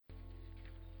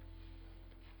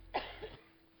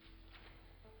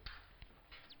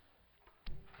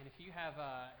If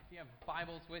you have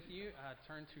Bibles with you,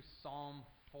 turn to Psalm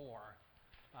 4.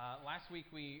 Last week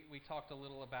we talked a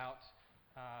little about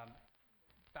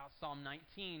Psalm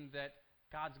 19, that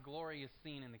God's glory is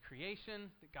seen in the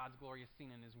creation, that God's glory is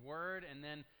seen in His Word, and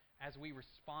then as we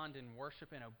respond in worship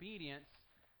and obedience,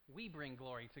 we bring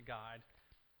glory to God.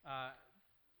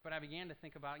 But I began to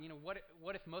think about,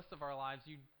 what if most of our lives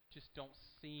you just don't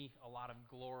see a lot of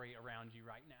glory around you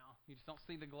right now? You just don't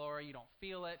see the glory, you don't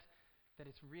feel it, that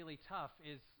it's really tough.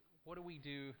 What do we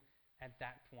do at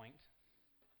that point?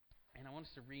 And I want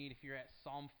us to read, if you're at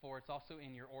Psalm 4, it's also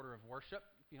in your order of worship,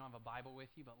 if you don't have a Bible with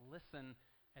you, but listen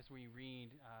as we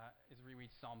read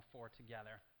Psalm 4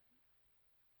 together.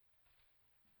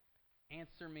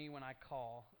 Answer me when I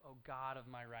call, O God of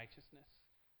my righteousness.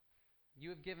 You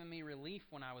have given me relief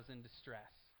when I was in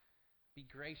distress. Be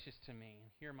gracious to me and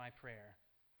hear my prayer.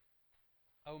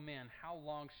 O men, how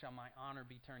long shall my honor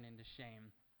be turned into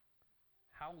shame?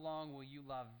 How long will you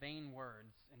love vain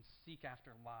words and seek after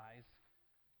lies?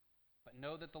 But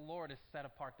know that the Lord has set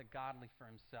apart the godly for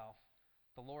Himself.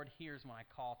 The Lord hears when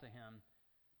I call to Him.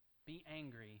 Be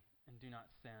angry and do not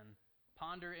sin.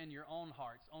 Ponder in your own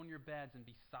hearts, own your beds and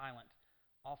be silent.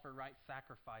 Offer right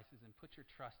sacrifices and put your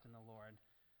trust in the Lord.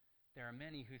 There are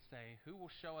many who say, who will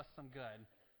show us some good?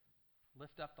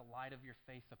 Lift up the light of your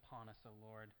face upon us, O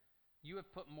Lord. You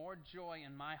have put more joy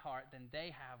in my heart than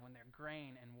they have when their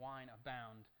grain and wine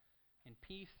abound. In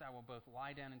peace I will both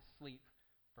lie down and sleep,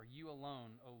 for you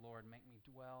alone, O Lord, make me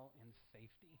dwell in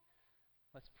safety.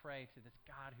 Let's pray to this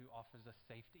God who offers us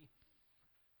safety.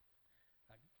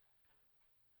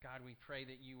 God, we pray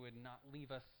that you would not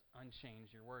leave us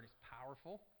unchanged. Your word is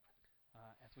powerful.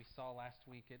 As we saw last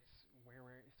week, it's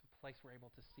a place we're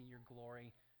able to see your glory.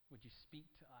 Would you speak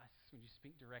to us? Would you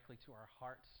speak directly to our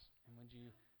hearts? And would you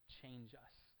change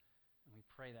us? And we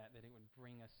pray that it would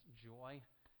bring us joy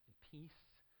and peace,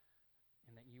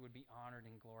 and that you would be honored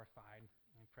and glorified.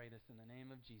 And we pray this in the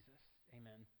name of Jesus.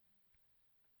 Amen.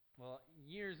 Well,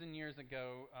 years and years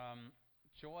ago,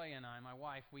 Joy and I, my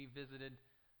wife, we visited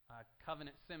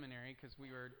Covenant Seminary because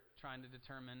we were trying to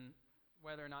determine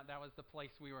whether or not that was the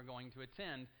place we were going to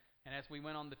attend. And as we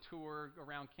went on the tour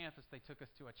around campus, they took us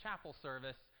to a chapel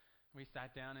service. We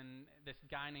sat down, and this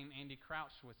guy named Andy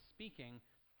Crouch was speaking,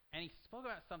 and he spoke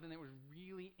about something that was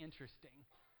really interesting: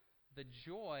 the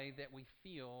joy that we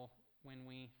feel when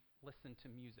we listen to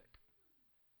music.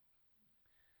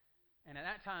 And at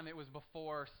that time, it was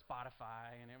before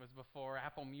Spotify, and it was before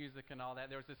Apple Music and all that.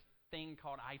 There was this thing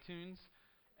called iTunes,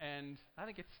 and I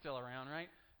think it's still around, right?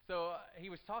 So he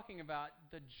was talking about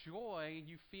the joy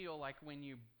you feel like when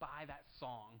you buy that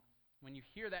song. When you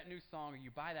hear that new song or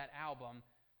you buy that album,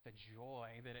 the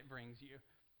joy that it brings you.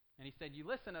 And he said you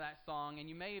listen to that song and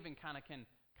you may even kind of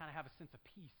have a sense of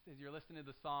peace as you're listening to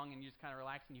the song, and you just kind of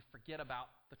relax and you forget about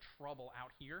the trouble out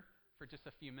here for just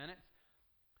a few minutes.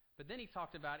 But then he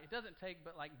talked about it doesn't take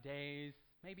but like days,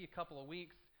 maybe a couple of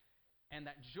weeks, and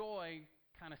that joy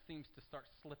kind of seems to start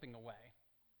slipping away.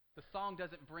 The song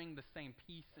doesn't bring the same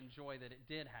peace and joy that it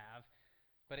did have,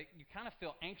 but you kind of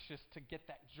feel anxious to get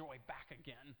that joy back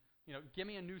again. Give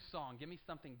me a new song, give me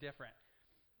something different.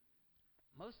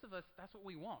 Most of us, that's what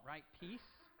we want, right? Peace,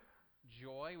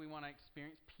 joy. We want to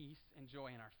experience peace and joy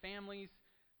in our families.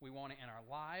 We want it in our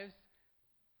lives.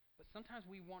 But sometimes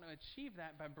we want to achieve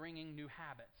that by bringing new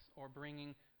habits or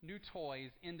bringing new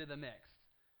toys into the mix.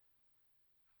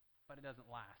 But it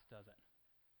doesn't last, does it?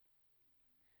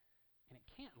 And it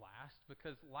can't last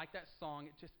because, like that song,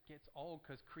 it just gets old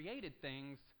because created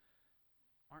things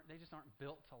aren't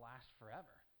built to last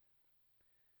forever.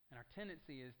 And our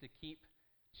tendency is to keep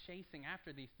chasing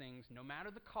after these things, no matter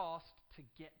the cost, to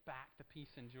get back the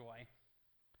peace and joy.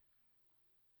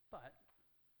 But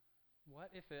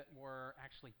what if it were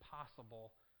actually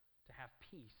possible to have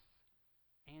peace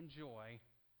and joy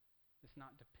that's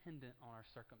not dependent on our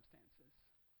circumstances?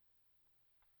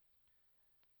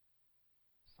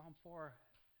 Psalm 4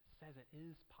 says it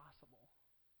is possible,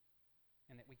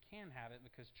 and that we can have it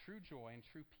because true joy and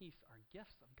true peace are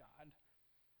gifts of God.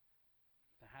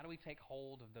 So how do we take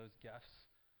hold of those gifts?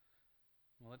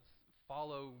 Well, let's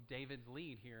follow David's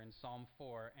lead here in Psalm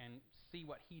 4 and see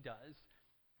what he does.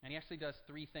 And he actually does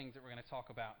three things that we're going to talk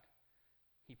about.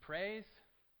 He prays,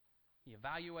 he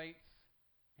evaluates,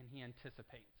 and he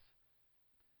anticipates.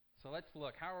 So let's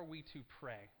look. How are we to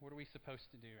pray? What are we supposed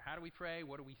to do? How do we pray?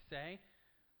 What do we say?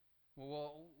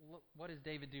 Well, what does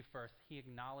David do first? He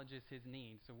acknowledges his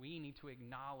needs. So we need to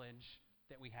acknowledge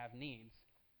that we have needs.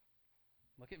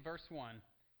 Look at verse 1.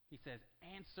 He says,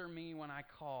 answer me when I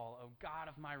call, O God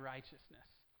of my righteousness.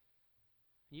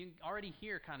 You already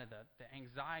hear kind of the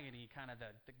anxiety, kind of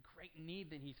the great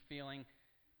need that he's feeling.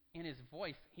 in his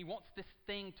voice. He wants this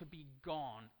thing to be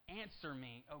gone. Answer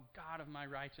me, O God of my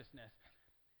righteousness.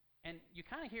 And you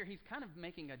kind of hear he's kind of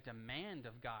making a demand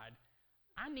of God.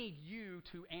 I need you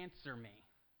to answer me.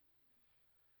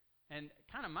 And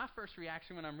kind of my first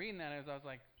reaction when I'm reading that is I was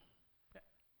like,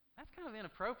 that's kind of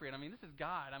inappropriate. I mean, this is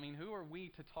God. I mean, who are we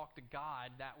to talk to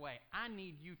God that way? I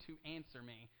need you to answer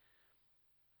me.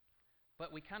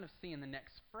 But we kind of see in the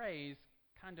next phrase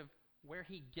kind of where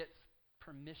he gets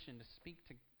permission to speak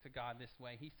to God this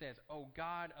way. He says, O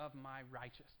God of my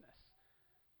righteousness.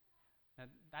 Now,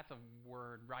 that's a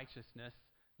word, righteousness.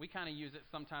 We kind of use it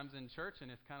sometimes in church, and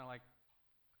it's kind of like,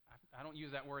 I don't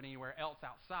use that word anywhere else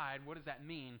outside. What does that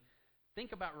mean?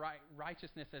 Think about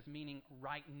righteousness as meaning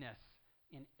rightness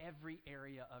in every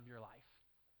area of your life.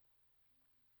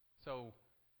 So,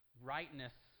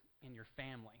 rightness in your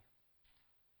family,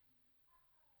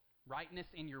 rightness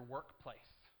in your workplace,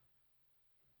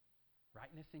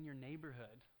 rightness in your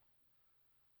neighborhood,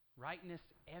 rightness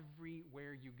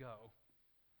everywhere you go.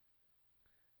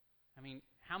 I mean,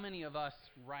 how many of us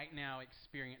right now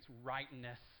experience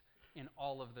rightness in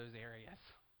all of those areas?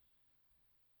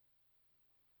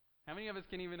 How many of us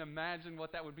can even imagine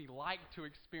what that would be like to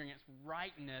experience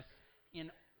rightness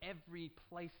in every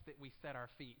place that we set our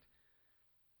feet?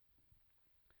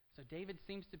 So David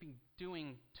seems to be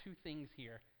doing two things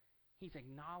here. He's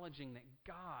acknowledging that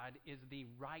God is the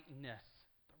rightness,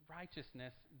 the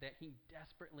righteousness that he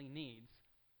desperately needs.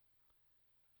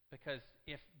 Because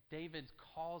if David's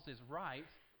cause is right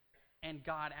and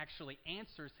God actually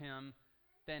answers him,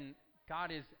 then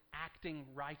God is acting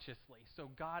righteously. So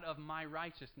God of my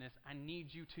righteousness, I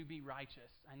need you to be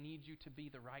righteous. I need you to be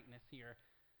the rightness here.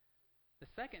 The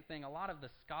second thing, a lot of the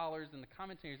scholars and the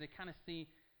commentators, they kind of see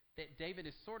that David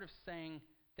is sort of saying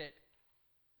that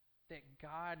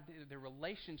God, the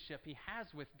relationship he has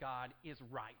with God is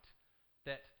right.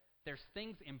 That there's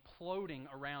things imploding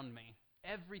around me.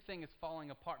 Everything is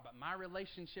falling apart, but my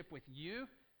relationship with you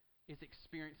is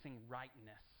experiencing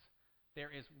rightness. There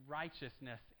is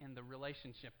righteousness in the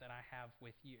relationship that I have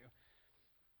with you.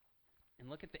 And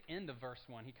look at the end of verse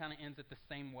 1. He kind of ends it the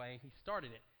same way he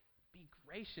started it. Be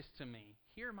gracious to me.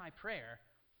 Hear my prayer.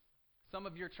 Some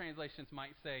of your translations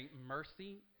might say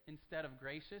mercy instead of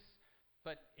gracious,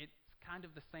 but it's kind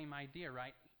of the same idea,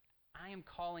 right? I am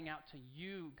calling out to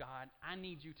you, God. I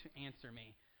need you to answer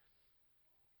me.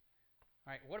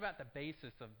 All right, what about the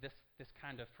basis of this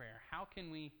kind of prayer? How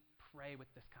can we pray with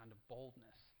this kind of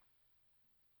boldness?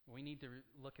 We need to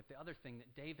look at the other thing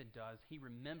that David does. He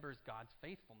remembers God's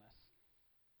faithfulness.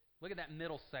 Look at that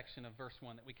middle section of verse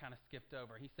 1 that we kind of skipped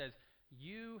over. He says,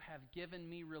 you have given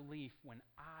me relief when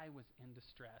I was in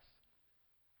distress.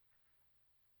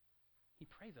 He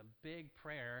prays a big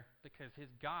prayer because his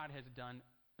God has done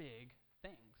big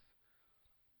things.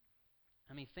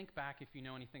 I mean, think back if you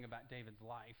know anything about David's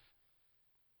life.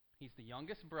 He's the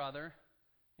youngest brother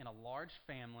in a large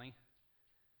family.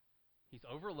 He's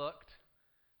overlooked.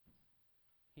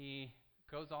 He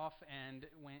goes off and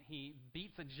when he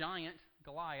beats a giant,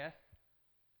 Goliath,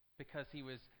 because he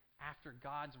was after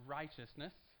God's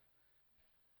righteousness.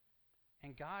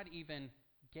 And God even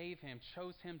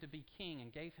chose him to be king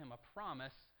and gave him a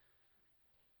promise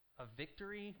of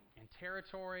victory and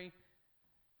territory,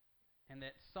 and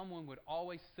that someone would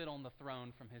always sit on the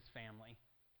throne from his family.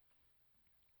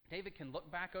 David can look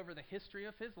back over the history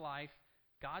of his life,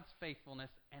 God's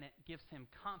faithfulness, and it gives him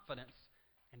confidence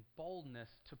and boldness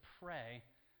to pray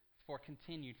for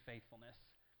continued faithfulness.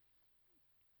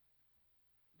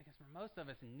 Because for most of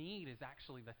us, need is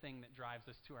actually the thing that drives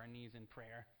us to our knees in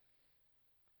prayer.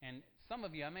 And some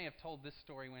of you, I may have told this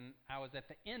story when I was at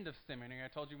the end of seminary. I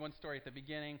told you one story at the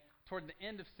beginning. Toward the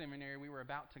end of seminary, we were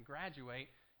about to graduate,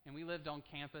 and we lived on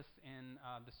campus in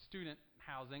the student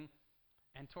housing.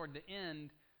 And toward the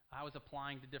end, I was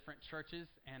applying to different churches,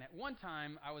 and at one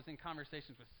time, I was in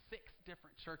conversations with 6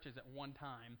 different churches at one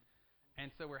time. And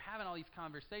so we're having all these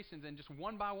conversations, and just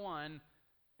one by one,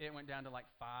 it went down to like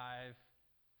 5,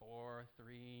 4,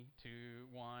 3, 2,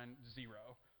 1, 0.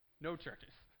 No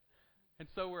churches. And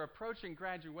so we're approaching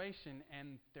graduation,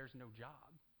 and there's no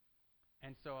job.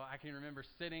 And so I can remember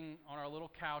sitting on our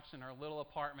little couch in our little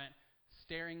apartment,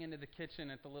 staring into the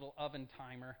kitchen at the little oven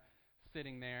timer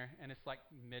sitting there, and it's like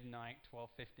midnight,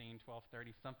 12:15,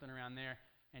 12:30, something around there,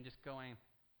 and just going,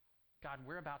 God,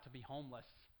 we're about to be homeless.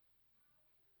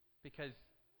 Because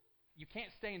you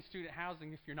can't stay in student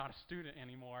housing if you're not a student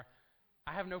anymore.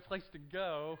 I have no place to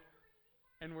go,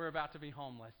 and we're about to be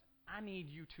homeless. I need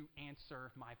you to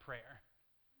answer my prayer.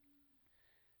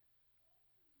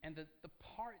 And the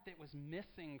part that was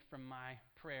missing from my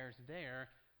prayers there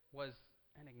was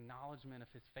an acknowledgement of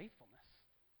his faithfulness.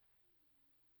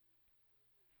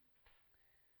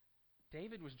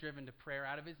 David was driven to prayer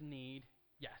out of his need,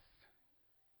 yes.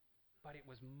 But it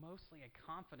was mostly a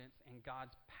confidence in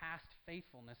God's past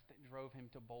faithfulness that drove him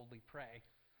to boldly pray.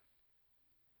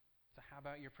 So how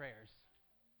about your prayers?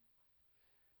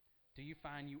 Do you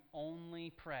find you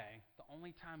only pray, the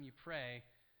only time you pray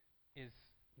is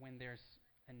when there's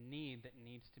a need that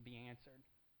needs to be answered?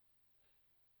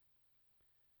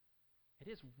 It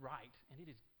is right and it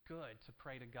is good to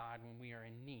pray to God when we are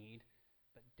in need,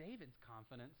 but David's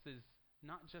confidence is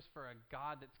not just for a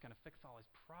God that's going to fix all his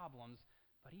problems,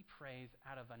 but he prays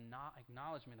out of an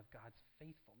acknowledgement of God's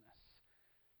faithfulness.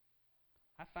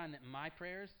 I find that my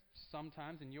prayers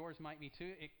sometimes, and yours might be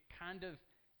too, it kind of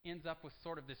ends up with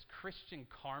sort of this Christian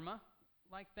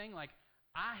karma-like thing. Like,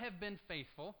 I have been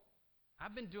faithful.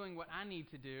 I've been doing what I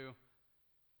need to do.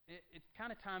 It's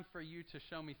kind of time for you to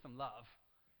show me some love.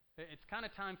 It's kind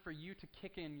of time for you to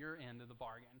kick in your end of the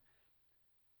bargain.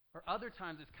 Or other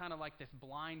times it's kind of like this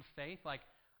blind faith, like,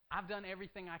 I've done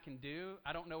everything I can do.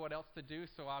 I don't know what else to do,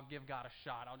 so I'll give God a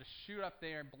shot. I'll just shoot up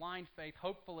there, blind faith.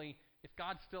 Hopefully, if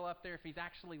God's still up there, if he's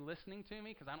actually listening to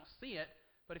me, because I don't see it,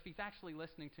 but if he's actually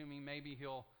listening to me, maybe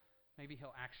he'll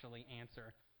actually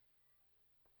answer.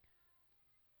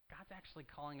 God's actually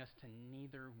calling us to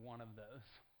neither one of those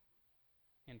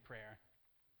in prayer.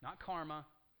 Not karma,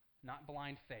 not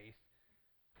blind faith,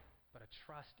 but a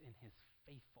trust in his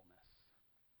faithfulness.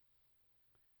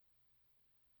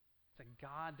 It's a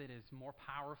God that is more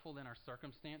powerful than our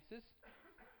circumstances,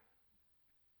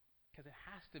 because it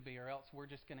has to be, or else we're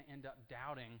just going to end up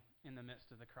doubting in the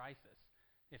midst of the crisis.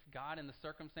 If God and the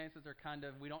circumstances are kind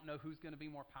of, we don't know who's going to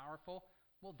be more powerful,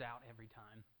 we'll doubt every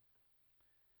time.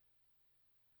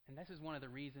 And this is one of the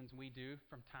reasons we do,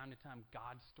 from time to time,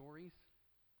 God stories.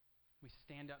 We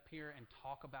stand up here and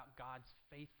talk about God's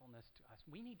faithfulness to us.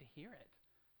 We need to hear it.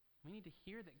 We need to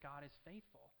hear that God is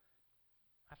faithful.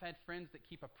 I've had friends that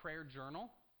keep a prayer journal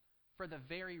for the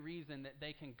very reason that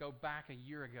they can go back a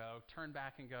year ago, turn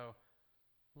back and go,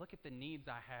 look at the needs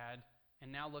I had,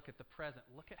 and now look at the present.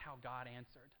 Look at how God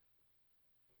answered.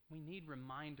 We need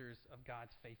reminders of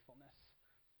God's faithfulness.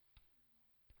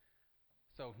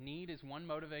 So need is one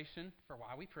motivation for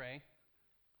why we pray,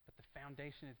 but the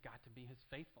foundation has got to be his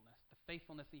faithfulness, the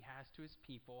faithfulness he has to his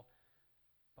people.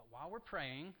 But while we're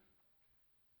praying,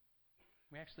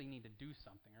 we actually need to do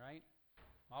something, right?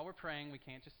 While we're praying, we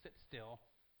can't just sit still.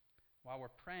 While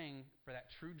we're praying for that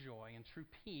true joy and true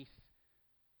peace,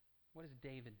 what does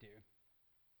David do?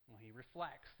 Well, he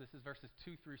reflects. This is verses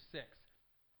 2 through 6.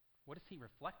 What does he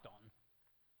reflect on?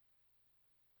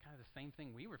 Kind of the same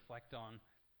thing we reflect on,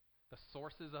 the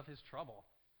sources of his trouble.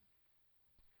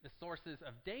 The sources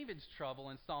of David's trouble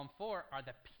in Psalm 4 are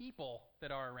the people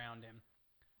that are around him.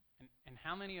 And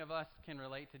how many of us can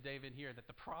relate to David here that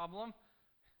the problem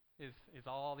is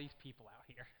all these people out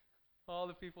here? All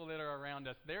the people that are around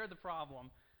us, they're the problem.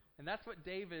 And that's what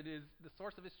David is, the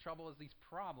source of his trouble is these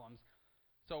problems.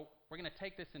 So we're going to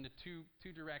take this into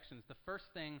two directions. The first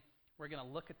thing, we're going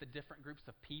to look at the different groups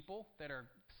of people that are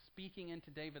speaking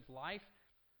into David's life.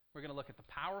 We're going to look at the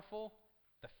powerful,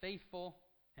 the faithful,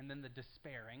 and then the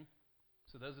despairing.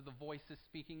 So those are the voices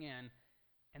speaking in.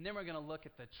 And then we're going to look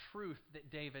at the truth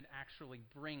that David actually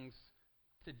brings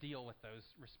to deal with those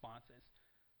responses.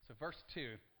 So verse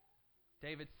 2,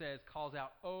 David calls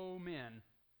out, "O men."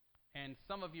 And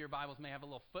some of your Bibles may have a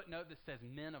little footnote that says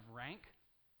men of rank.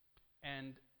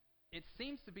 And it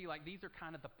seems to be like these are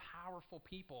kind of the powerful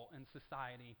people in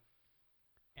society,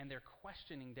 and they're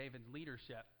questioning David's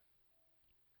leadership.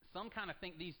 Some kind of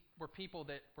think these were people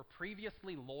that were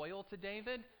previously loyal to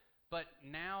David, but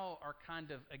now are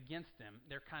kind of against him.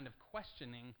 They're kind of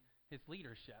questioning his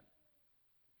leadership.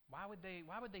 Why would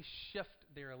they shift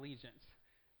their allegiance?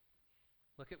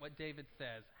 Look at what David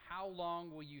says. "How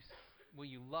long will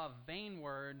you love vain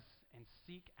words and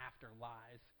seek after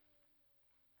lies?"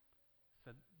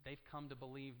 So they've come to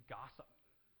believe gossip.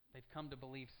 They've come to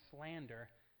believe slander,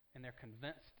 and they're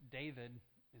convinced David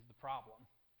is the problem.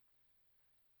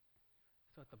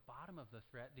 So at the bottom of the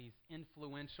threat, these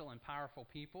influential and powerful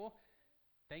people,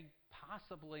 they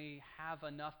possibly have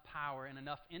enough power and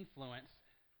enough influence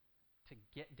to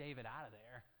get David out of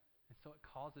there. And so it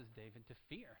causes David to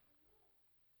fear.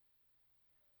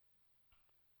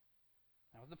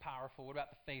 That was the powerful. What about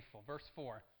the faithful? Verse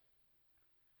 4.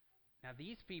 Now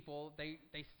these people,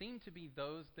 they seem to be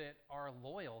those that are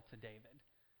loyal to David.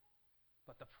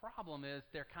 But the problem is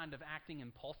they're kind of acting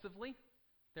impulsively.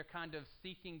 They're kind of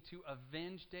seeking to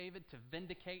avenge David, to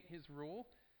vindicate his rule.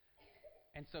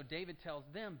 And so David tells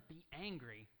them, "Be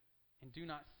angry and do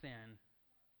not sin.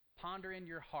 Ponder in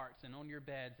your hearts and on your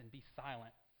beds and be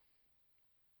silent."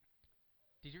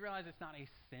 Did you realize it's not a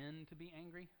sin to be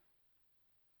angry?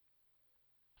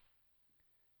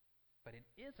 but it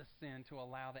is a sin to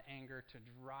allow the anger to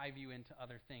drive you into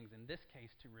other things, in this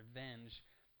case, to revenge,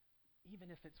 even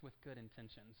if it's with good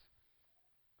intentions.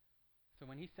 So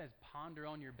when he says ponder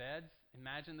on your beds,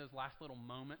 imagine those last little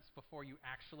moments before you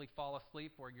actually fall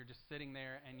asleep, where you're just sitting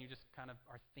there and you just kind of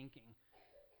are thinking.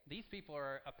 These people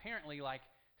are apparently like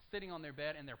sitting on their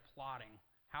bed and they're plotting.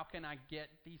 How can I get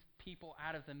these people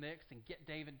out of the mix and get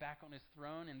David back on his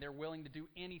throne? And they're willing to do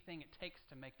anything it takes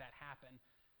to make that happen.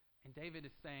 And David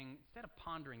is saying, instead of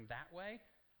pondering that way,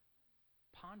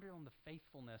 ponder on the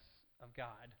faithfulness of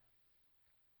God.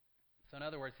 So in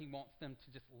other words, he wants them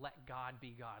to just let God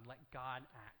be God, let God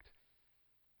act.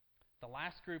 The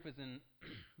last group is in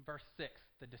verse 6,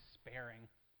 the despairing.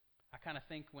 I kind of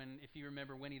think if you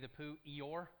remember Winnie the Pooh,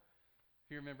 Eeyore.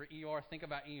 If you remember Eeyore, think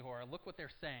about Eeyore. Look what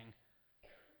they're saying.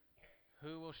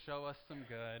 Who will show us some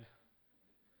good?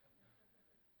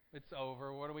 It's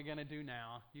over. What are we going to do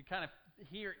now? You kind of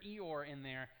hear Eeyore in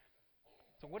there.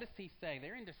 So what does he say?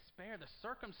 They're in despair. The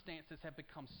circumstances have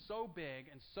become so big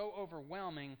and so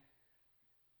overwhelming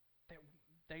that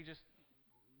they just,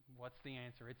 what's the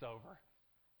answer? It's over.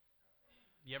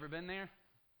 You ever been there?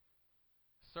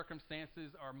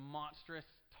 Circumstances are monstrous,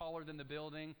 taller than the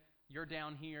building. You're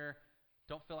down here,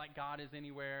 don't feel like God is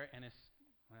anywhere, and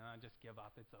I just give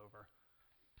up. It's over.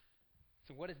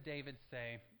 So what does David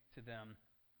say to them?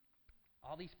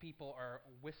 All these people are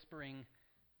whispering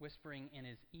in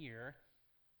his ear,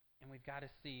 and we've got to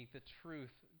see the truth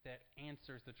that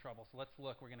answers the trouble. So let's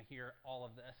look. We're going to hear all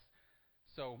of this.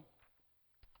 So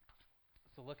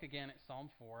look again at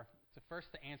Psalm 4. So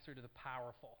first, the answer to the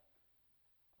powerful.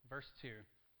 Verse 2.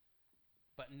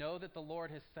 But know that the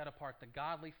Lord has set apart the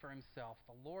godly for himself.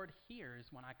 The Lord hears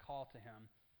when I call to him.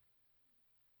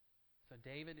 So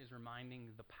David is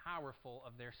reminding the powerful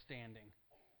of their standing.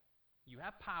 You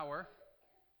have power.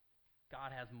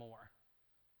 God has more.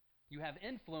 You have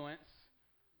influence,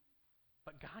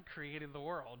 but God created the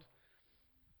world.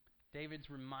 David's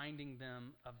reminding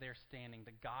them of their standing.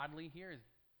 The godly here is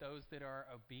those that are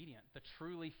obedient, the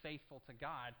truly faithful to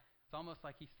God. It's almost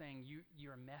like he's saying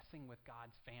you're messing with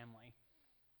God's family.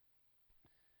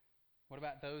 What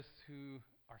about those who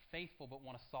are faithful but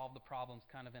want to solve the problems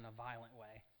kind of in a violent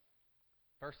way?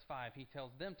 Verse 5, he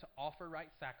tells them to offer right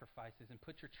sacrifices and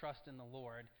put your trust in the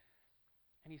Lord.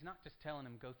 And he's not just telling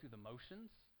them go through the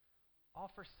motions.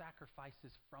 Offer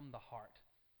sacrifices from the heart.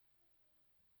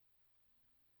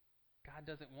 God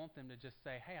doesn't want them to just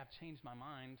say, hey, I've changed my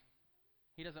mind.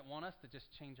 He doesn't want us to just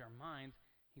change our minds.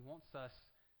 He wants us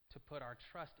to put our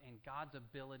trust in God's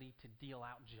ability to deal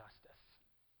out justice.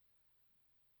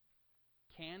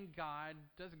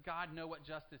 Does God know what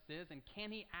justice is? And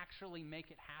can he actually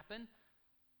make it happen,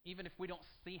 even if we don't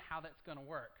see how that's going to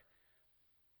work?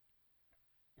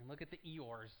 And look at the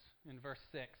Eeyores in verse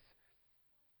 6.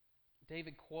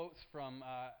 David quotes from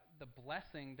the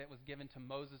blessing that was given to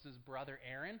Moses' brother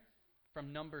Aaron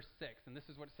from Numbers 6. And this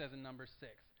is what it says in Numbers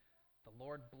 6. The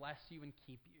Lord bless you and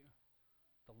keep you.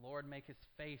 The Lord make his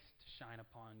face to shine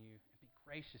upon you and be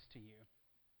gracious to you.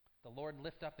 The Lord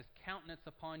lift up his countenance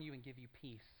upon you and give you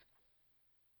peace.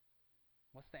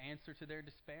 What's the answer to their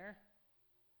despair?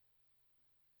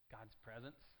 God's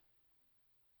presence.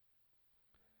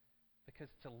 Because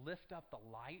to lift up the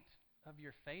light of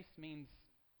your face means,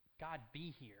 God,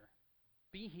 be here.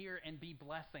 Be here and be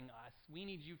blessing us. We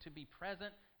need you to be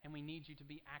present, and we need you to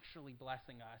be actually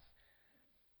blessing us.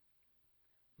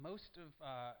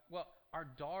 Our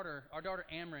daughter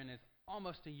Amryn is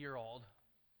almost a year old,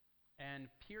 and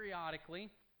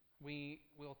periodically we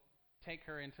will take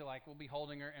her into we'll be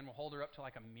holding her, and we'll hold her up to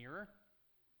a mirror.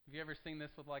 Have you ever seen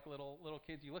this with little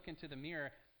kids? You look into the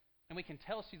mirror, and we can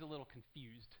tell she's a little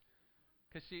confused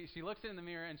because she looks in the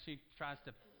mirror and she tries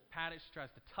to pat it, she tries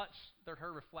to touch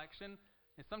her reflection,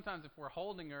 and sometimes if we're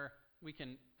holding her, we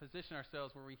can position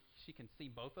ourselves where she can see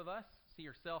both of us, see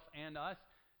herself and us,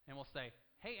 and we'll say,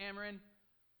 "Hey, Amryn,"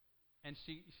 and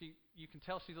you can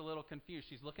tell she's a little confused.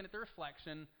 She's looking at the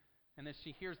reflection, and then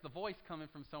she hears the voice coming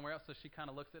from somewhere else, so she kind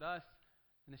of looks at us,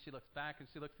 and then she looks back, and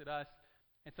she looks at us.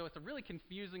 And so it's a really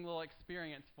confusing little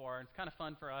experience for her. It's kind of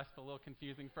fun for us, but a little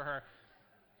confusing for her.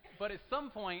 But at some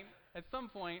point,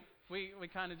 we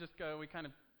kind of just go, we kind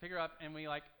of pick her up, and we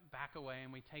back away,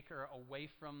 and we take her away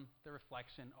from the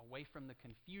reflection, away from the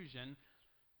confusion.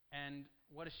 And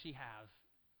what does she have?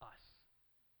 Us.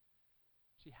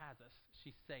 She has us.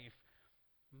 She's safe.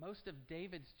 Most of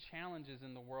David's challenges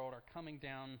in the world are coming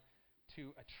down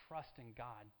to a trust in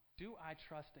God. Do I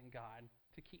trust in God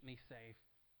to keep me safe?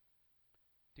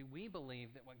 Do we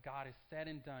believe that what God has said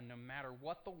and done, no matter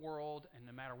what the world and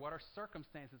no matter what our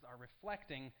circumstances are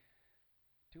reflecting,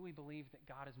 do we believe that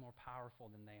God is more powerful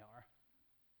than they are?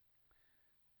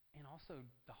 And also,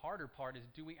 the harder part is,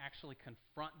 do we actually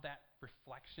confront that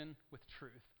reflection with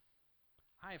truth?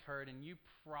 I have heard, and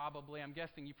I'm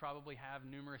guessing you probably have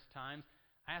numerous times.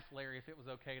 I asked Larry if it was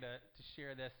okay to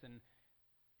share this, and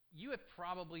you have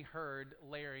probably heard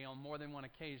Larry on more than one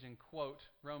occasion quote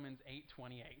Romans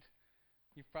 8:28.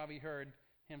 You've probably heard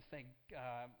him say,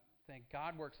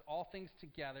 God works all things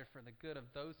together for the good of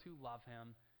those who love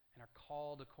him and are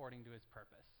called according to his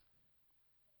purpose.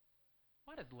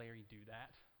 Why does Larry do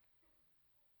that?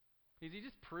 Is he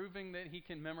just proving that he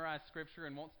can memorize Scripture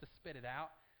and wants to spit it out?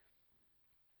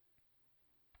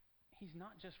 He's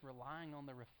not just relying on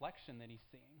the reflection that he's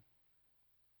seeing.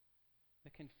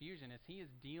 The confusion is he is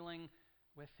dealing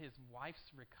with his wife's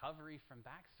recovery from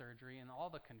back surgery and all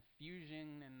the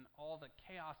confusion and all the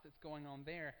chaos that's going on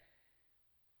there.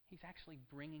 He's actually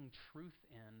bringing truth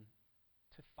in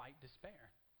to fight despair.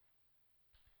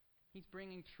 He's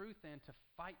bringing truth in to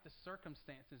fight the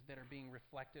circumstances that are being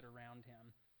reflected around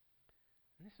him.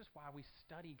 And this is why we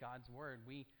study God's Word.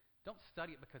 We don't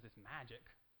study it because it's magic.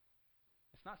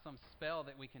 It's not some spell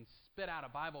that we can spit out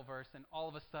a Bible verse and all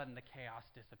of a sudden the chaos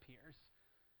disappears.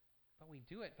 But we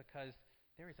do it because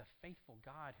there is a faithful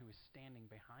God who is standing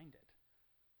behind it.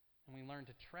 And we learn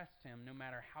to trust him no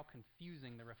matter how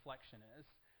confusing the reflection is.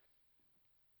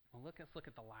 Well, let's look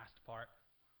at the last part.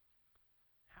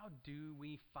 How do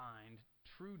we find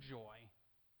true joy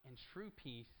and true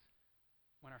peace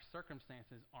when our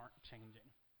circumstances aren't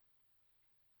changing?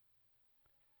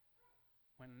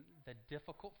 When the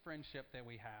difficult friendship that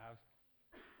we have,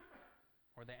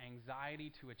 or the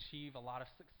anxiety to achieve a lot of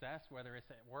success, whether it's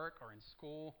at work or in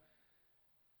school,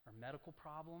 or medical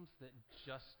problems that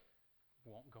just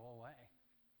won't go away.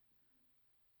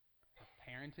 Or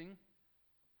parenting,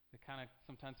 that kind of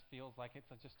sometimes feels like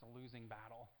it's just a losing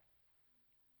battle.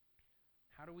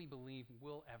 How do we believe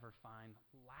we'll ever find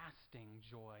lasting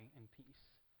joy and peace?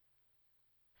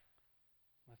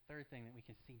 The third thing that we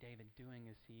can see David doing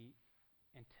is he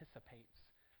anticipates.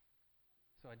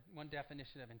 So one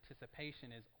definition of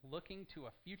anticipation is looking to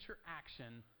a future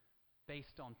action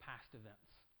based on past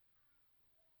events.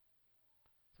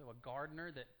 So a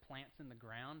gardener that plants in the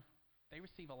ground, they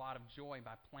receive a lot of joy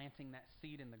by planting that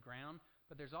seed in the ground,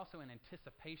 but there's also an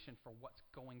anticipation for what's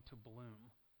going to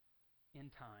bloom in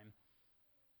time.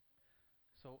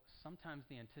 So sometimes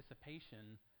the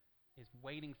anticipation is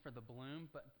waiting for the bloom,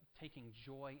 but taking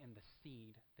joy in the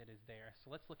seed that is there. So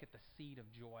let's look at the seed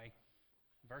of joy.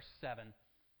 Verse 7.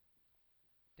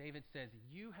 David says,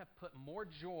 "You have put more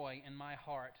joy in my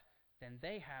heart than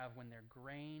they have when their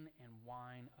grain and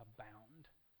wine abound."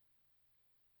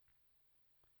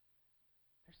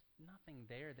 There's nothing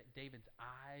there that David's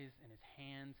eyes and his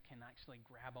hands can actually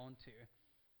grab onto.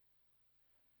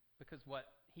 Because what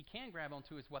he can grab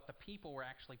onto is what the people were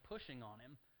actually pushing on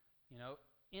him.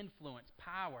 Influence,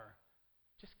 power.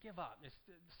 Just give up. The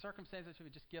circumstances of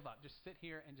it, just give up. Just sit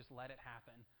here and just let it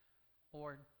happen.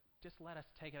 Or just let us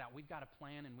take it out. We've got a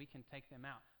plan and we can take them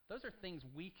out. Those are things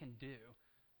we can do.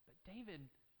 But David,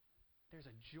 there's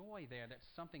a joy there that's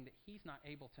something that he's not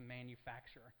able to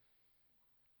manufacture.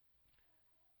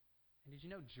 And did you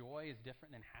know joy is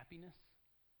different than happiness?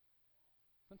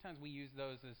 Sometimes we use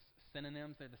those as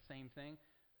synonyms. They're the same thing.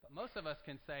 But most of us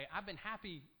can say, I've been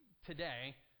happy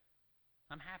today.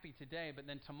 I'm happy today, but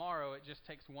then tomorrow it just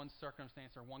takes one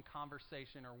circumstance or one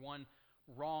conversation or one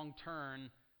wrong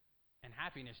turn, and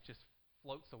happiness just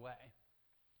floats away.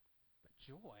 But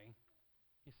joy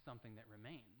is something that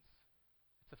remains.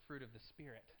 It's a fruit of the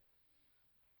Spirit.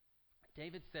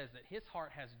 David says that his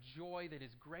heart has joy that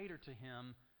is greater to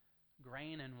him,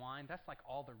 grain and wine. That's like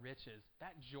all the riches.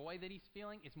 That joy that he's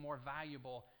feeling is more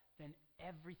valuable than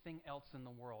everything else in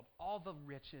the world. All the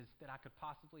riches that I could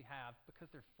possibly have, because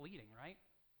they're fleeting, right?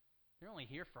 They're only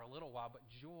here for a little while, but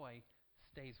joy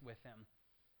stays with him.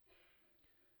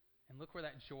 And look where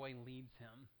that joy leads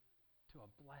him, to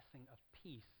a blessing of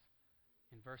peace.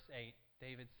 In verse 8,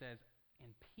 David says,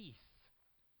 "In peace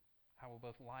I will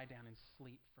both lie down and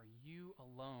sleep, for you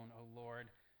alone, O Lord,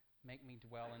 make me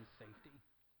dwell in safety."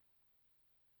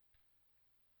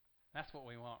 That's what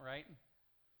we want, right?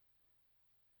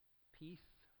 Peace,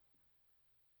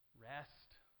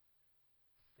 rest,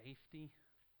 safety.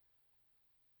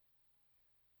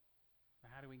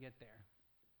 How do we get there?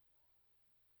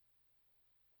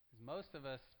 Because most of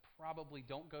us probably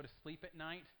don't go to sleep at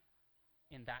night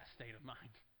in that state of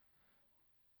mind.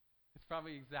 It's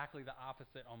probably exactly the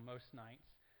opposite on most nights.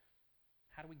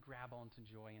 How do we grab onto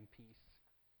joy and peace?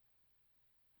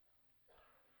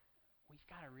 We've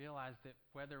got to realize that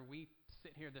whether we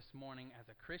sit here this morning as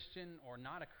a Christian or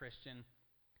not a Christian,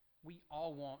 we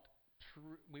all want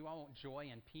joy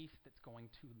and peace that's going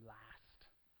to last.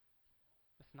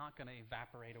 It's not going to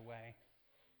evaporate away.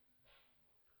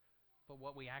 But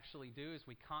what we actually do is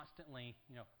we constantly,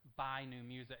 buy new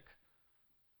music.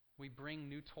 We bring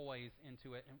new toys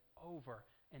into it, and over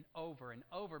and over and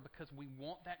over, because we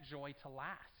want that joy to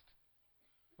last.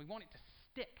 We want it to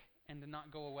stick and to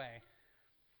not go away.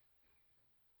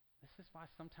 This is why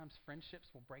sometimes friendships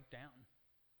will break down.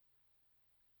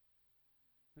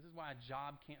 This is why a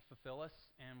job can't fulfill us,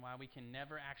 and why we can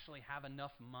never actually have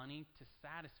enough money to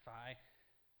satisfy,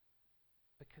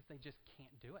 because they just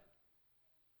can't do it.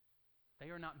 They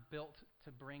are not built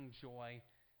to bring joy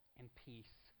and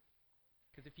peace.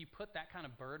 Because if you put that kind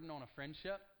of burden on a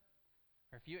friendship,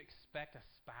 or if you expect a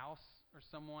spouse or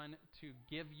someone to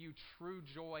give you true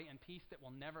joy and peace that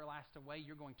will never last away,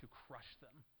 you're going to crush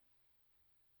them.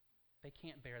 They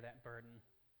can't bear that burden.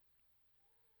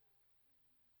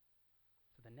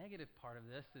 So the negative part of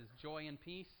this is joy and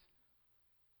peace,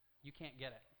 you can't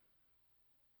get it.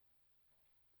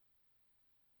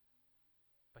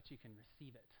 But you can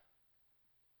receive it,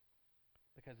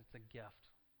 because it's a gift.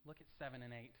 Look at 7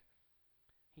 and 8.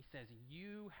 He says,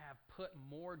 you have put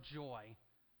more joy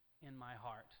in my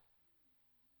heart.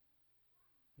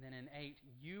 And then in 8,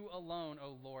 you alone,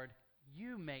 O Lord,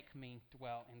 you make me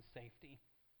dwell in safety.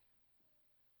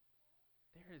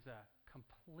 There is a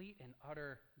complete and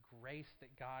utter grace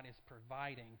that God is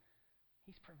providing.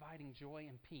 He's providing joy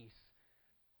and peace.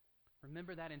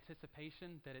 Remember that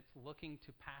anticipation, that it's looking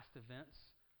to past events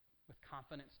with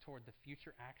confidence toward the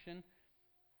future action?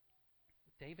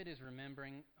 David is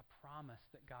remembering a promise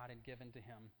that God had given to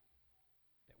him,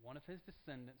 that one of his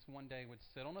descendants one day would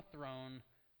sit on a throne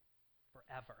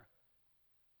forever.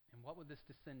 And what would this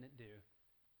descendant do?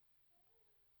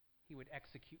 He would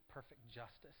execute perfect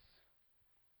justice.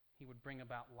 He would bring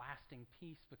about lasting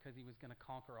peace, because he was going to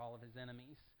conquer all of his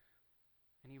enemies.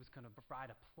 And he was going to provide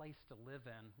a place to live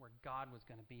in where God was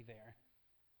going to be there.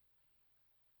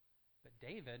 But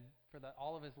David, for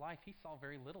all of his life, he saw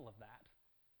very little of that.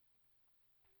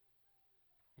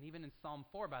 And even in Psalm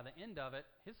 4, by the end of it,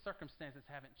 his circumstances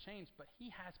haven't changed, but he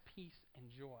has peace and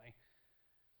joy.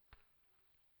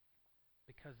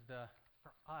 Because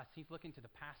for us, he's looking to the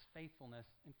past faithfulness,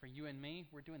 and for you and me,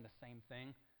 we're doing the same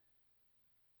thing.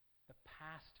 The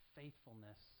past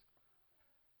faithfulness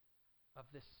of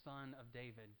this son of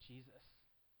David, Jesus.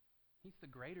 He's the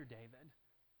greater David.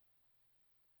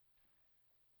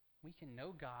 We can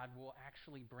know God will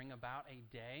actually bring about a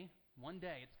day, one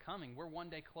day, it's coming, we're one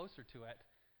day closer to it,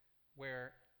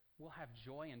 where we'll have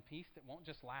joy and peace that won't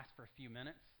just last for a few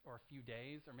minutes or a few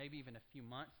days or maybe even a few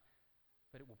months,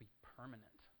 but it will be permanent.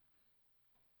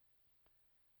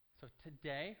 So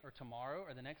today or tomorrow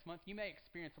or the next month, you may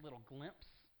experience a little glimpse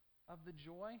of the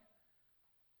joy,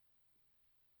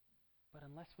 but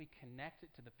unless we connect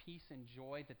it to the peace and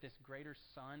joy that this greater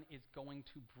Son is going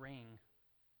to bring,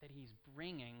 that he's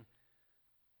bringing,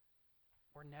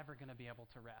 we're never going to be able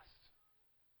to rest.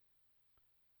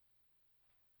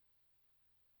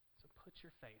 So put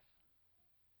your faith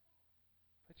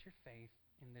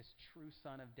in this true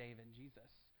Son of David,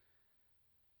 Jesus,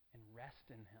 and rest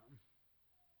in him.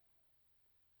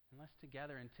 And let's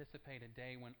together anticipate a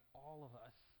day when all of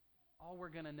us, all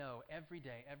we're going to know every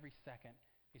day, every second,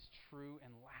 is true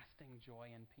and lasting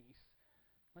joy and peace.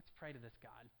 Let's pray to this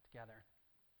God together.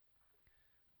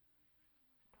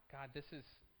 God, this is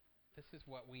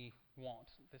what we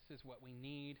want. This is what we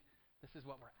need. This is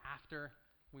what we're after.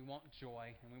 We want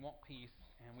joy and we want peace,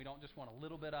 and we don't just want a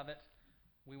little bit of it.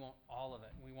 We want all of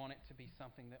it. We want it to be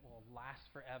something that will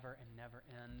last forever and never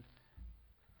end.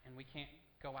 And we can't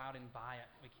go out and buy it.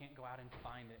 We can't go out and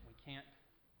find it. We can't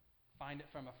find it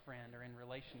from a friend or in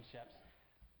relationships.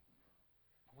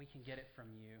 We can get it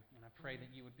from you. And I pray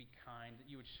that you would be kind, that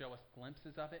you would show us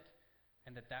glimpses of it,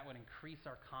 and that would increase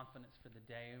our confidence for the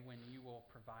day when you will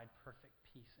provide perfect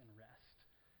peace and rest.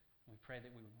 And we pray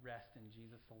that we would rest in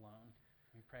Jesus alone.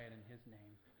 We pray it in his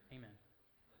name. Amen.